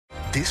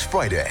This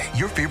Friday,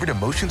 your favorite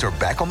emotions are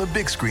back on the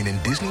big screen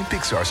in Disney and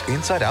Pixar's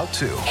Inside Out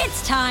 2.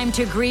 It's time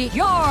to greet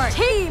your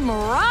Team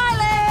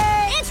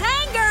Riley! It's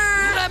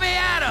anger! Let me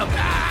at him!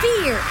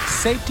 Fear!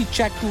 Safety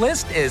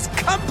checklist is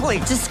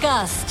complete!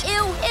 Disgust! Ew,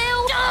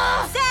 ew!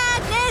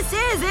 Sadness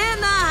is in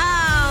the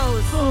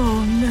house!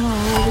 Oh, no.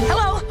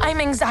 Hello, I'm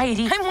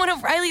anxiety. I'm one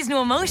of Riley's new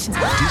emotions.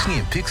 Disney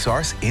and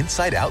Pixar's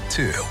Inside Out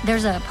 2.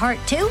 There's a part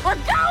 2? We're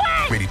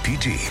going! Rated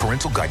PG.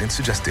 Parental guidance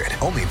suggested.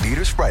 Only in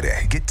theaters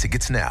Friday. Get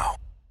tickets now.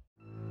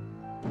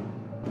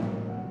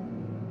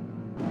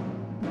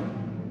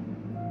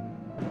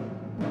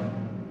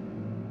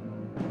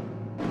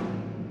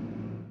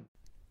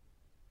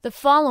 The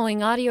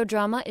following audio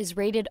drama is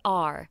rated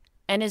R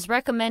and is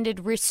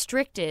recommended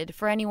restricted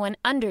for anyone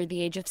under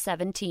the age of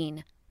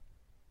 17.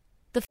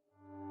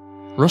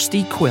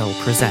 Rusty Quill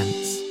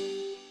presents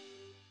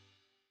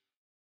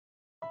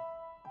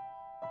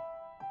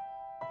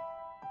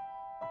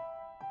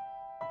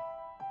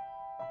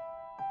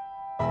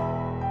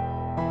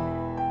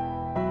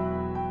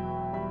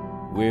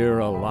We're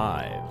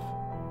Alive,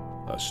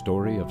 a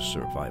story of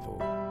survival.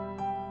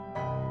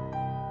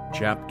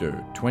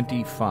 Chapter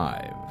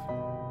 25,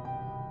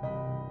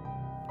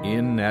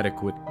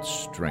 Inadequate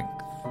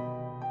Strength.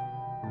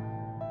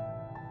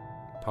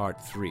 Part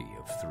 3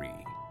 of 3.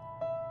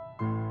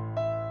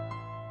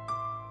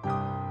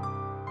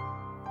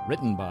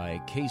 Written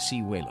by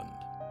Casey Wayland.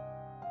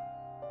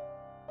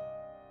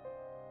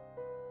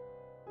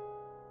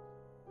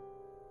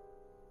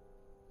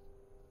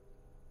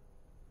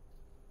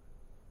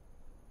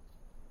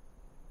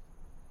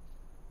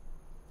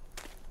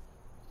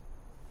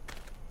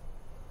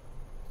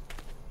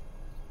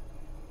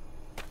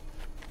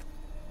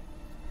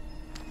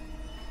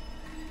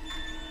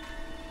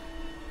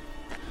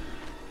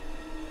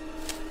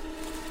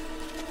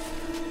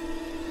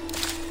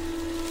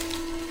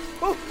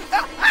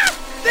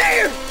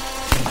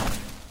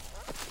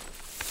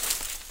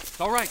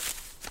 All right.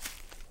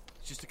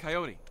 It's just a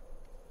coyote.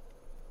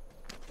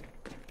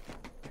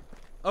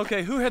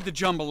 Okay, who had the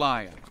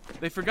jambalaya?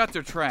 They forgot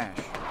their trash.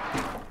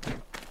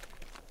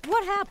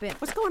 What happened?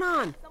 What's going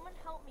on? Someone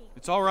help me.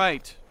 It's all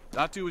right.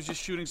 Datu was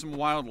just shooting some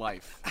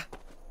wildlife.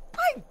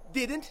 I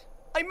didn't.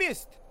 I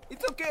missed.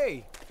 It's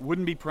okay.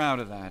 Wouldn't be proud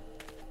of that.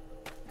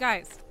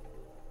 Guys,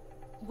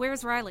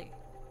 where's Riley?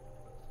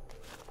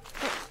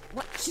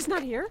 What? She's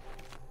not here?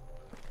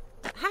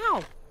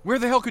 How? Where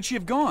the hell could she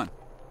have gone?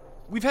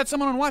 We've had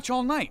someone on watch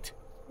all night.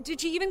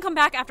 Did she even come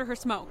back after her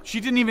smoke? She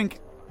didn't even...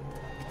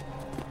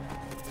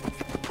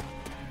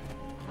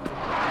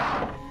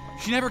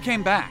 She never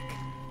came back.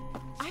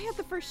 I had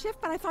the first shift,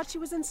 but I thought she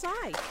was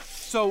inside.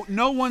 So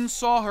no one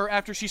saw her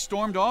after she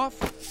stormed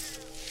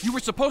off? You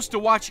were supposed to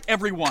watch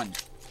everyone.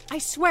 I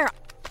swear,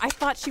 I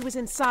thought she was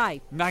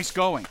inside. Nice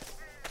going.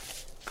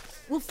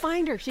 We'll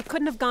find her. She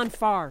couldn't have gone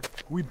far.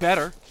 We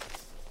better.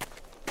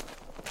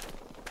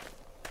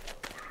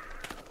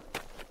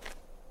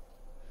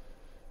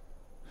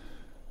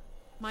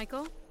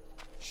 Michael?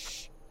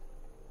 Shh.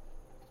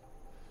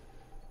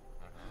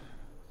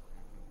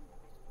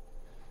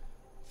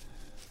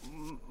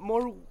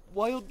 More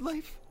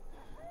wildlife?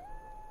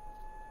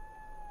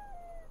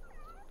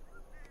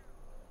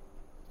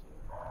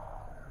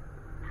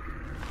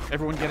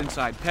 Everyone get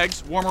inside.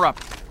 Pegs, warm her up.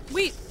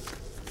 Wait,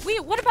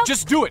 what about...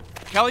 Just do it.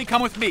 Kelly,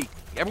 come with me.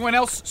 Everyone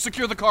else,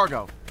 secure the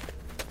cargo.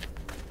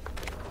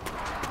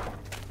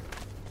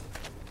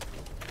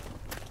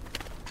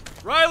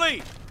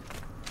 Riley!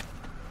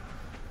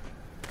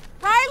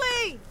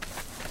 Riley!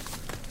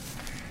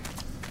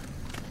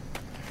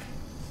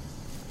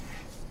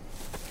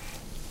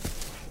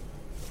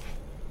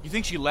 You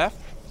think she left?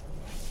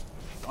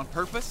 On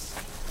purpose?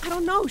 I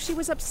don't know. She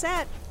was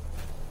upset.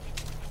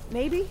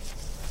 Maybe?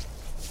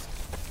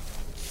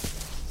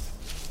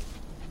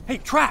 Hey,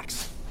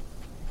 tracks!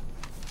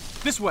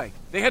 This way.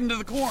 They head into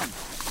the corn.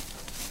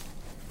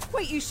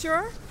 Wait, you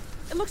sure?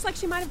 It looks like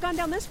she might have gone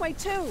down this way,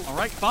 too. All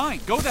right, fine.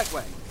 Go that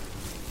way.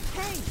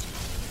 Hey!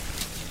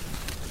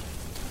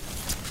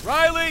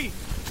 Riley!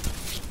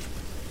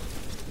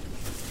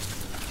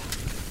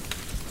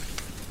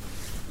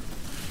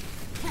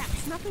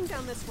 Cats, nothing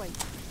down this way.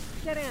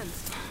 Dead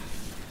ends.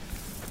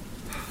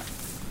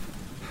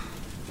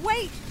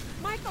 Wait!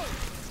 Michael!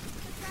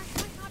 The trash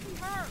might not be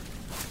her.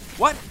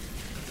 What?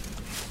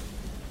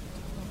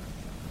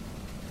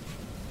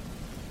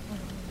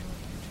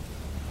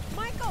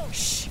 Michael!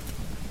 Shh!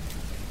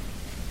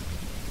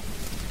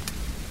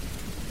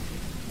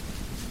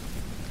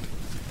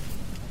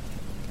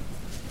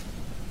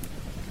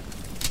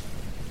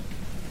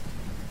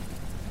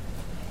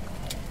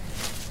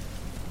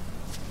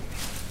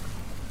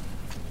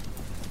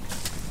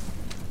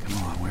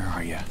 Come on, where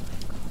are you?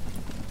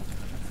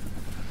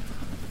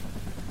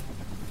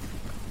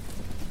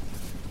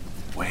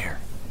 Where?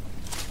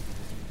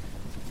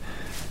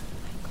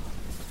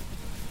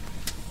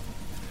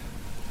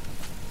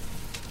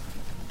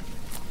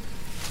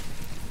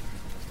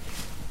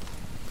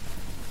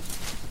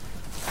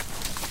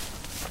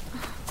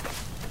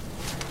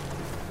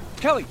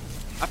 Kelly,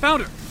 I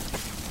found her.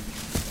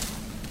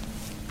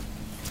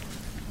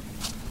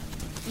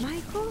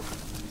 Michael?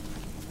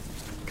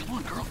 Come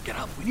on, girl, get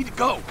up. We need to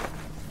go.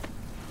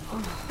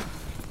 Oh.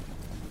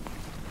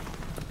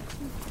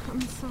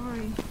 I'm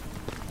sorry.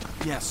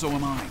 Yeah, so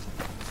am I.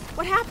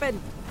 What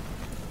happened?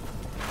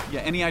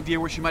 Yeah, any idea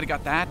where she might have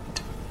got that?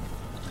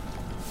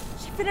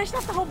 She finished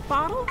up the whole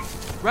bottle?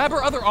 Grab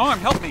her other arm.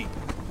 Help me.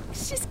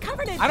 She's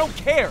covered in... I don't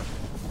care.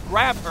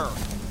 Grab her.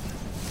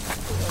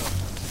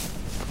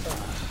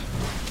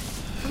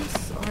 I'm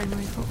sorry,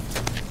 Michael.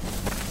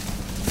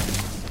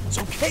 It's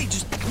okay.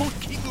 Just come on,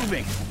 keep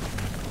moving.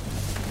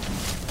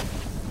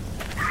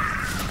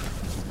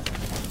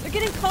 They're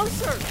getting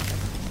closer.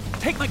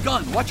 Take my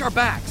gun. Watch our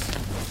backs.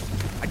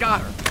 I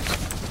got her.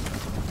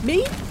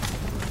 Me?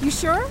 You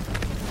sure?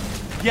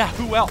 Yeah,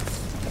 who else?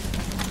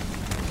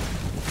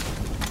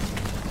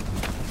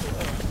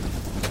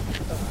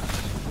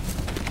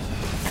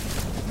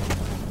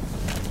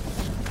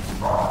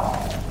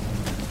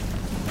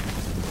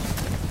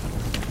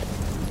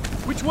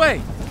 Which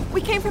way?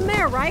 We came from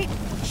there, right?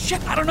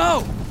 Shit, I don't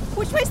know.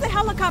 Which way's the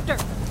helicopter?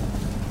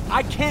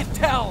 I can't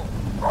tell.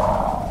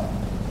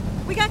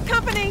 We got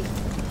company.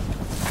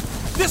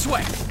 This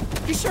way.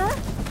 You sure?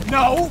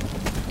 No.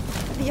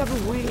 The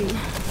other way.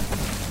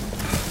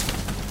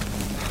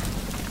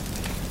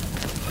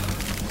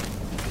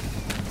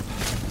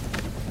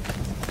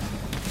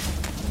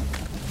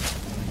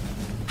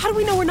 How do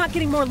we know we're not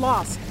getting more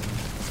lost?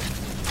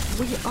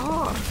 We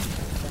are.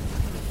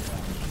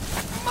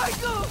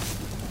 Michael!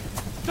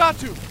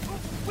 Datu!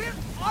 Where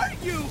are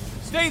you?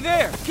 Stay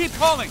there. Keep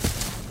calling.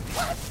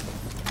 What?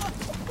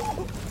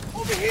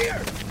 Over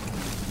here!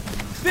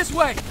 This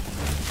way.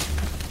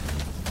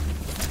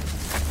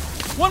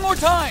 One more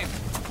time.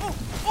 Oh,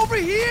 over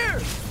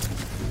here!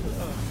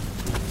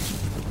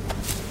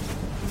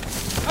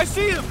 I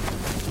see him.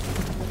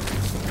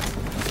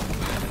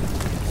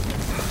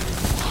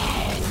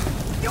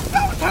 You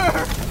found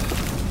her!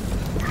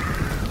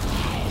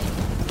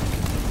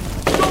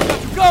 Go,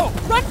 Datu, go!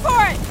 Run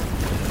for it!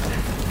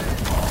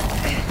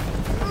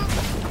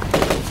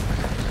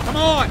 Come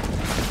on!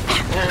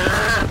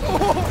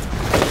 Oh!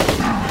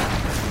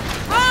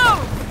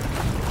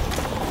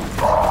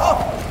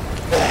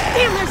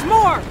 Damn, there's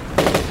more!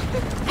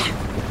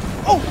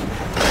 Oh!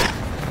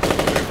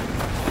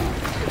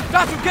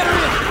 Datu, get her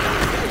in!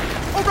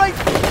 All right!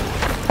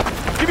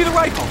 Give me the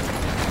rifle!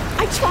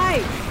 I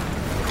tried.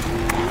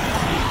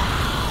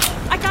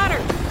 I got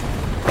her.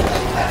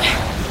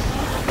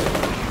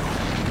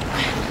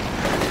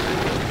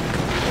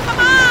 Come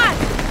on!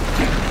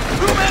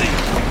 Too many!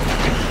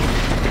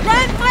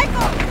 Run,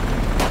 Michael!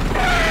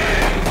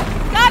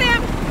 Got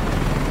him!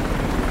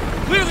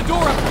 Clear the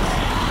door up!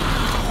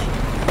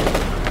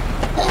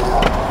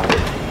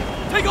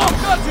 Take off,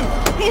 Datu!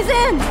 He's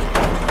in!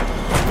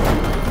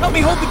 Help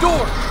me hold the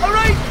door! All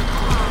right!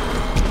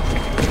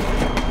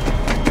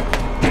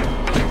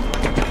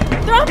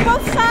 They're on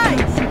both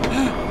sides!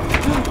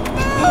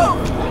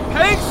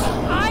 Hanks!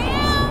 I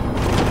am!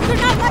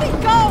 They're not letting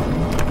go!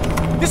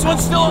 This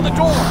one's still on the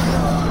door!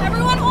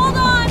 Everyone hold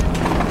on!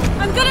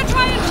 I'm gonna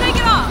try and shake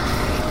it off!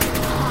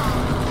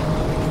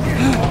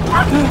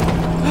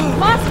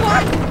 Last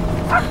one!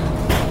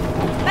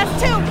 That's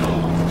two!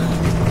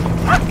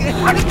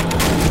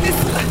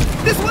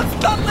 This one's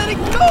not letting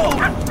go!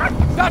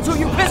 Datu,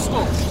 you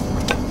pistol!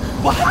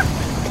 What?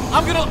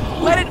 I'm gonna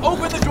let it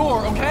open the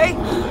door, okay?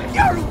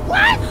 You're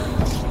what?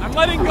 I'm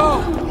letting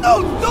go!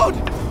 No, don't!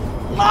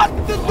 Lock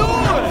the door!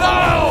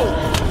 No!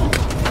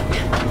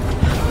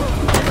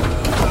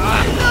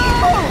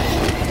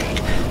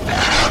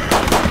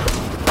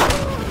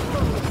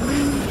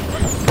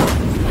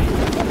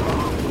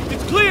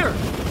 It's clear!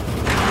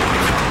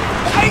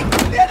 I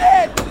did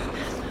it!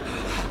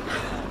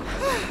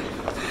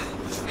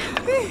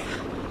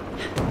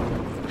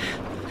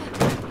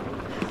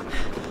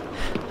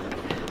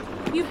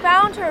 You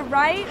found her,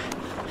 right?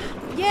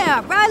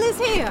 Yeah, Riley's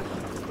here.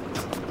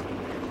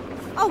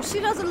 Oh, she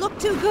doesn't look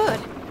too good.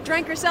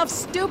 Drank herself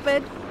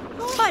stupid.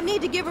 Might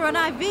need to give her an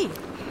IV.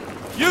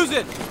 Use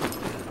it!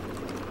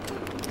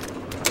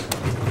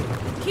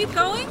 Keep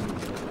going?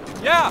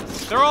 Yeah,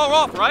 they're all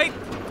off, right?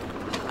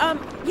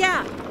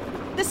 Yeah.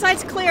 This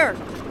side's clear.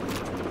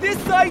 This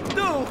side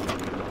too!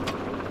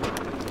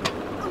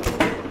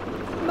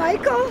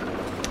 Michael?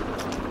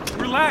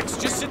 Relax,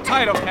 just sit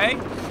tight, okay?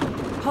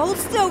 Hold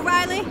still,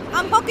 Riley.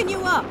 I'm hooking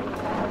you up.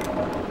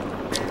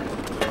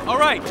 All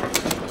right,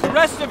 the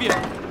rest of you,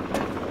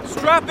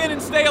 strap in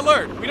and stay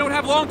alert. We don't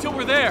have long till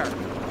we're there.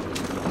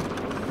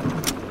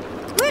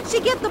 Where'd she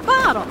get the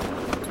bottle?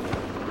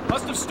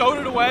 Must have stowed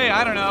it away,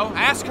 I don't know.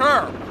 Ask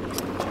her.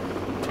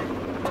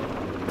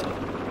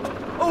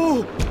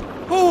 Oh!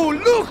 Oh,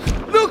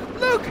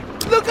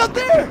 look out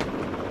there!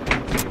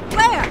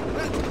 Where?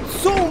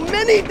 So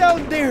many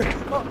down there!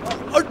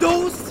 Are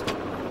those?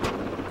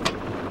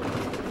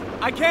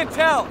 I can't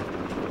tell.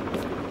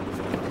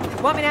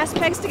 Want me to ask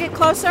Pegs to get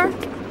closer?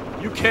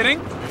 You kidding?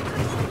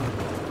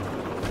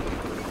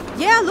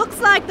 Yeah, looks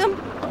like them.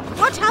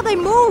 Watch how they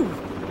move.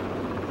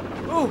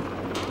 Oh,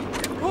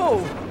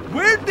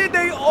 where did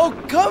they all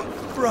come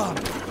from?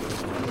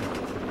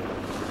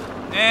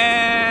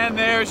 And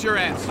there there's your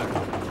answer.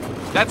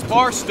 That's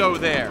Barstow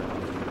there.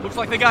 Looks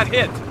like they got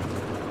hit.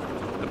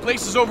 The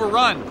place is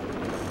overrun.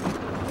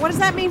 What does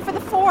that mean for the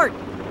fort?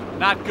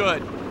 Not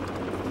good.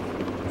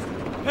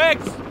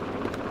 Higgs!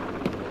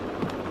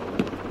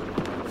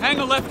 Hang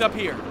a left up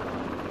here.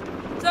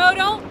 So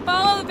don't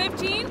follow the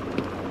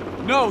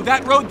 15? No,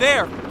 that road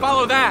there.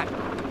 Follow that.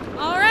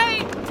 All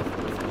right.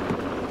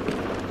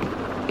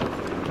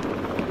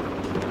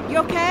 You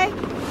okay?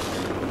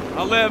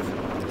 I'll live.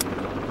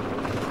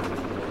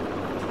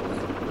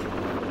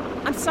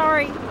 I'm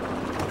sorry.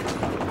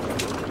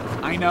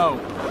 I know.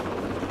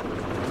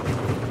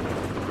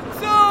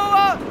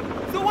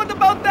 So what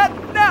about that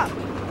nap?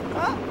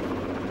 Huh?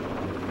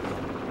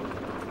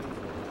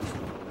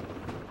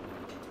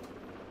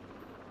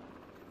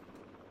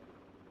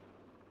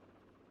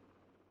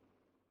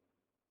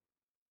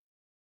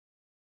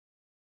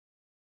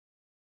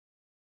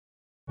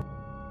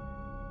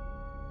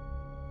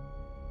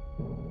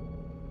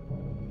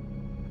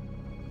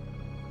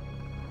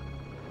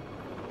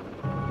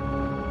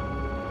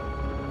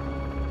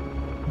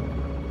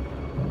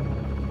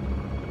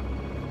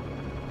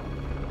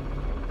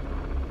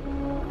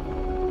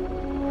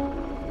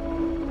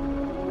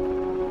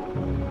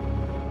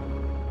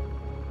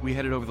 We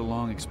headed over the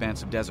long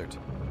expanse of desert.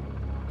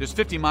 There's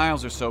 50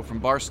 miles or so from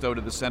Barstow to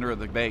the center of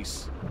the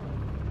base.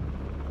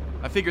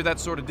 I figured that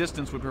sort of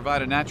distance would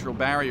provide a natural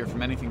barrier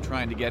from anything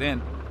trying to get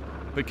in,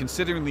 but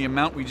considering the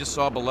amount we just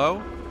saw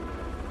below,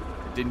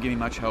 it didn't give me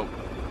much hope.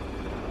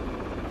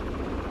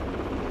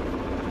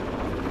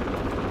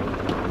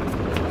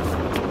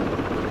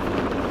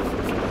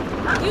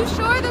 You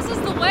sure this is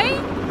the way?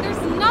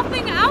 There's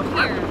nothing out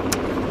here.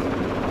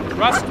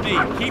 Trust me,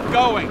 keep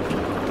going.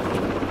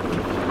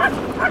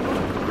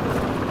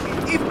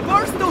 If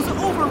Barstow's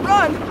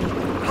overrun,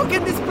 how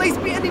can this place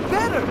be any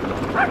better?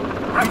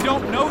 We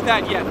don't know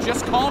that yet.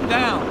 Just calm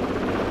down.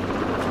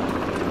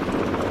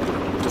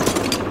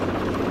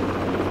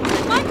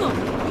 Michael!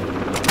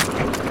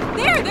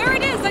 There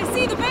it is. I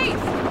see the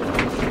base.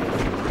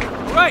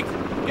 All right,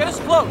 get us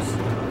close.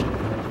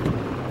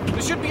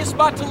 There should be a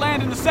spot to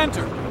land in the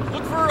center.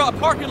 Look for a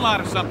parking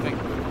lot or something.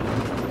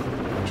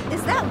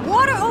 Is that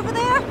water over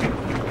there?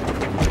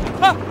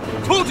 Ha!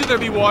 Told you there'd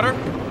be water.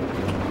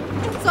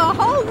 It's a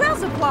whole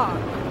reservoir.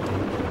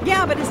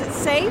 Yeah, but is it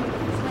safe?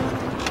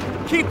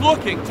 Keep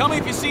looking. Tell me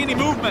if you see any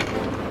movement.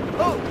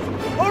 Oh,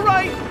 all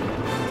right.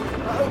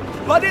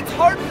 But it's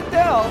hard to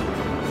tell.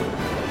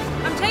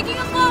 I'm taking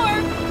a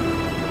floor.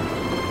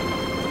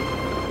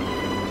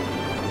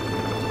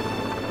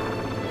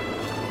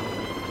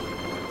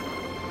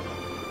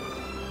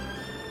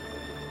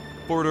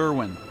 Fort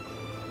Irwin.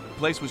 The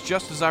place was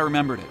just as I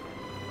remembered it.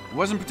 It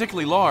wasn't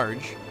particularly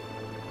large.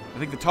 I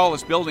think the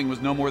tallest building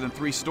was no more than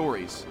 3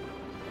 stories.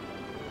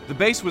 The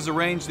base was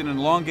arranged in an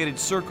elongated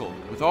circle,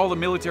 with all the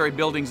military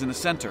buildings in the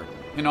center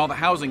and all the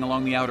housing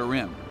along the outer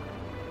rim.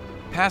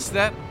 Past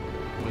that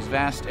was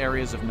vast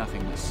areas of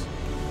nothingness.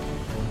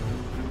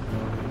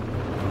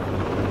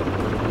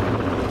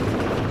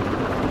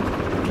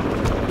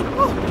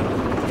 Oh,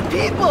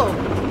 people!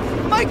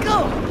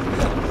 Michael!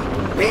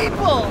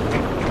 People!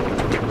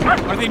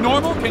 Are they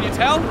normal? Can you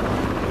tell?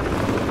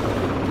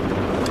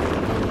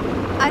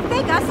 I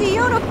think I see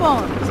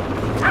uniforms.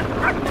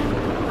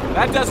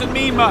 That doesn't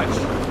mean much.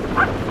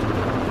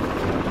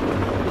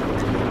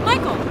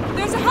 Michael,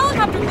 there's a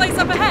helicopter place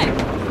up ahead.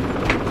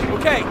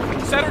 Okay,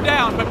 set her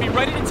down, but be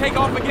ready to take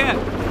off again.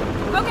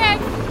 Okay.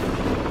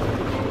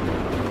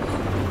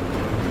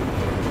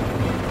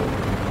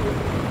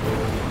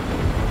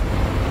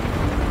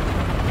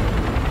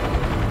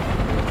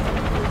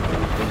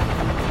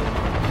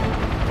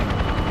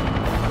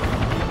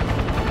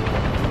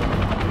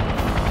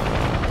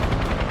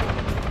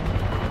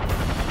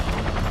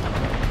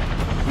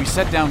 We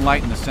set down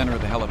light in the center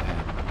of the helipad.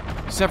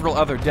 Several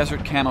other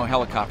Desert Camo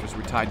helicopters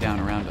were tied down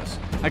around us.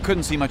 I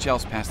couldn't see much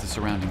else past the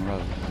surrounding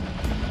road.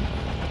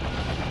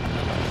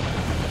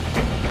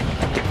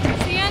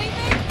 See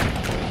anything?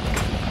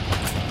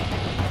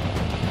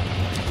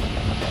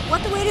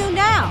 What do we do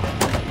now?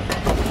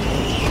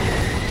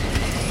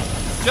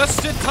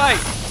 Just sit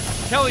tight.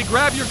 Kelly,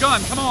 grab your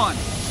gun. Come on.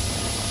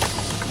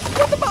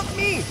 What about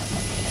me?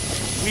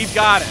 We've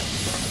got it.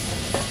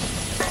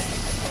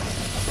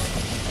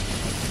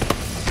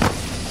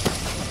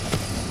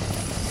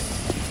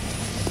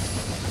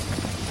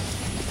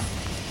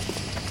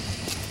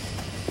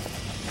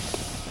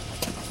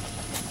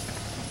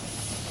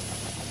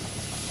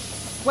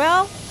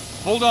 Well,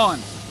 Hold on.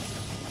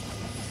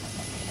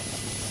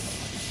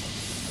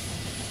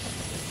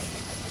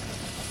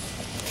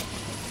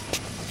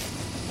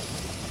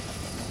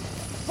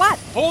 what?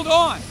 Hold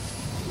on!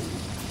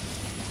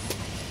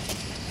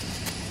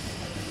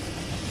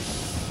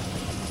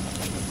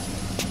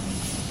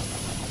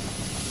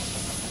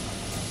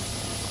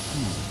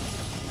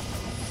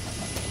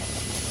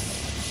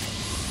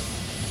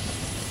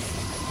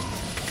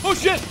 Oh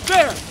shit!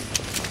 There!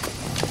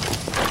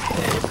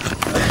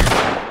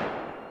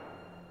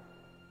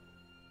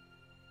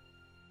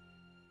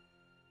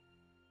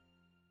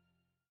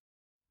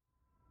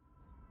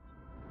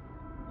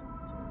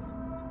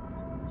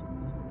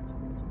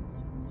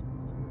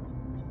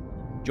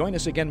 Join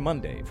us again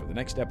Monday for the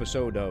next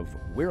episode of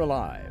We're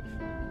Alive.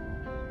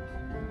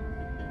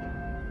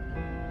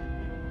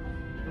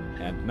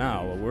 And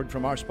now, a word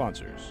from our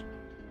sponsors.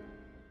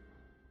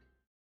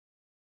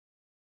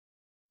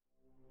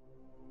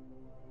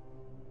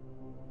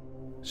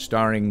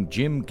 Starring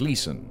Jim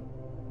Gleason,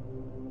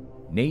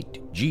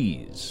 Nate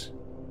Gies,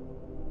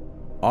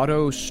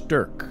 Otto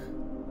Stirk,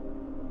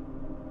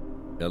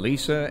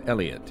 Elisa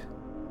Elliott,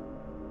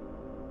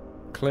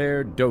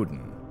 Claire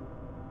Doden,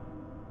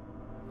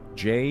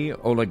 Jay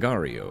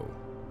Olegario,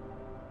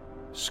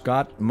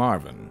 Scott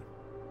Marvin,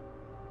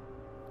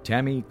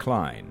 Tammy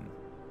Klein,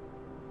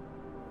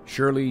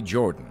 Shirley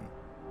Jordan,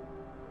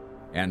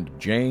 and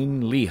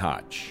Jane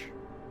Lehotch.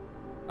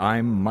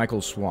 I'm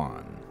Michael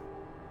Swan.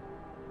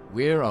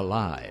 We're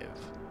Alive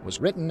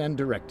was written and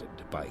directed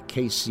by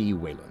K.C.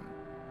 Wayland.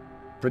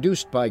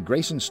 Produced by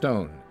Grayson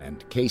Stone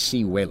and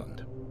K.C.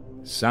 Wayland.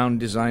 Sound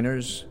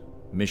designers,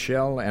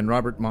 Michelle and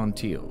Robert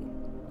Montiel,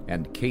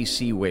 and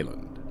K.C.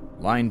 Wayland.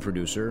 Line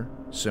producer,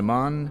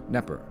 Simon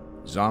Nepper.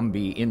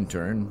 Zombie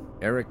intern,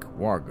 Eric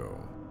Wargo.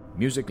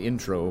 Music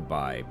intro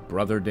by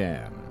Brother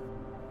Dan.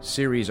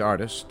 Series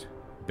artist,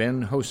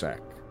 Ben Hosak.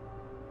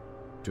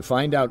 To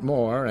find out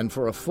more and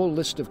for a full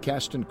list of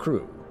cast and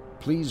crew,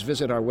 please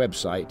visit our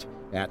website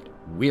at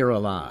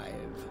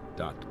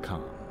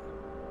we'realive.com.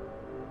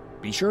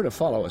 Be sure to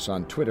follow us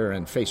on Twitter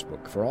and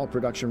Facebook for all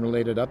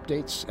production-related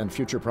updates and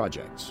future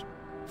projects.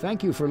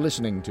 Thank you for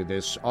listening to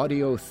this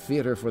audio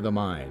theater for the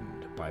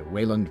mind by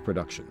Wayland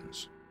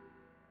Productions.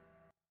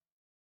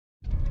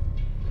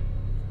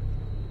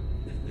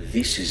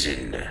 This is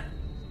an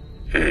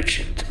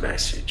urgent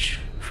message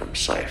from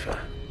Cypher.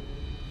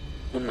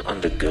 When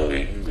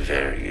undergoing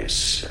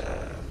various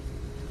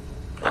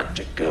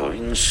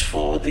undergoings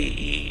for the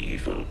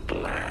evil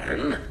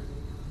plan,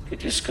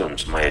 it has come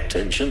to my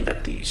attention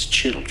that these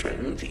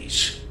children,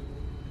 these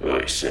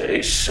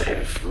Oises,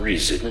 have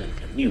risen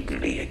in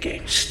mutiny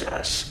against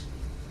us.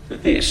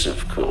 This,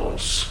 of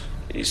course,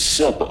 is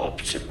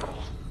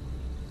suboptimal.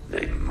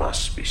 They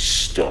must be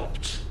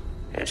stopped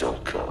at all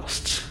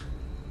costs.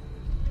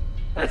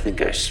 I think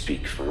I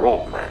speak for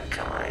all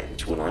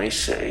mankind when I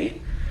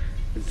say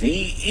the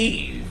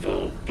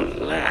evil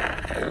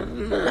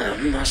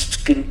plan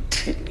must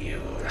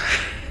continue.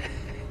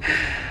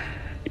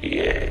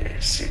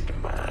 Yes, it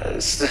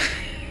must.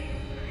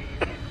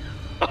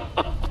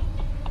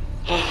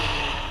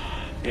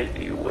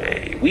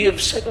 Anyway, we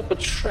have set up a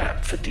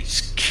trap for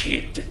these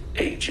kid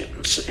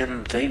agents,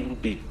 and they will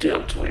be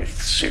dealt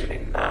with soon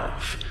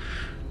enough.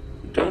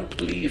 Don't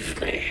believe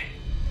me.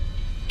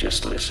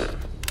 Just listen.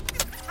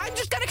 I'm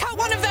just gonna cut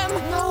one of them!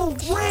 No,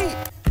 wait!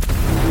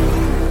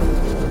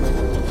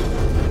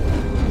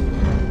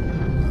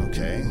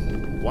 Okay.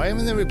 Why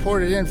haven't they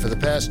reported in for the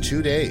past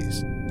 2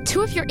 days?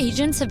 2 of your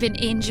agents have been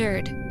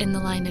injured in the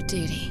line of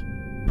duty.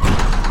 Oh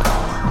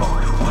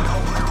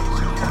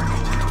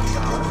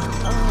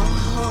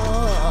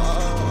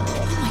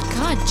my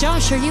God,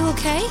 Josh, are you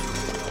okay?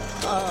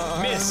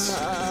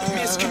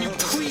 Miss, can you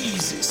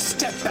please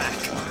step back?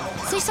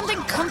 Say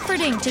something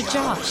comforting to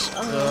Josh.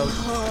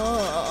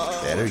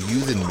 Better you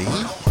than me?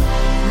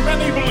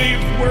 Many believe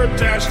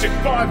Wordtastic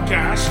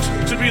Podcast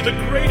to be the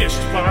greatest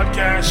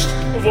podcast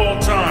of all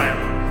time.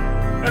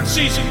 And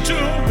Season 2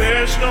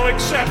 bears no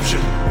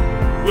exception.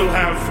 We'll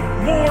have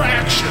more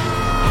action.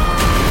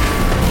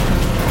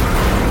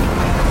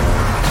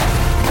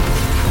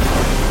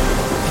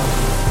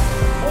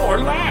 More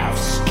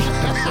laughs.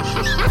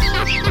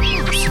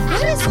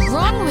 What is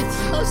wrong with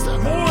you?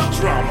 More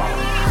drama.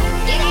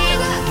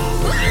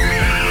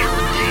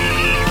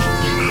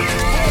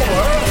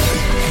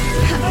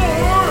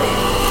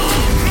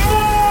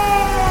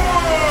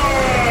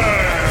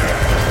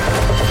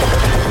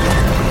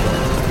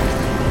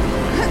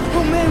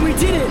 Oh man, we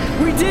did it!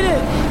 We did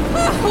it!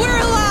 We're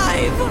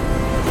alive!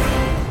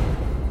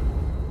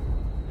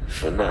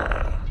 For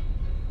now,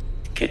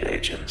 kid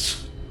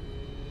agents.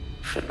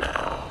 For now.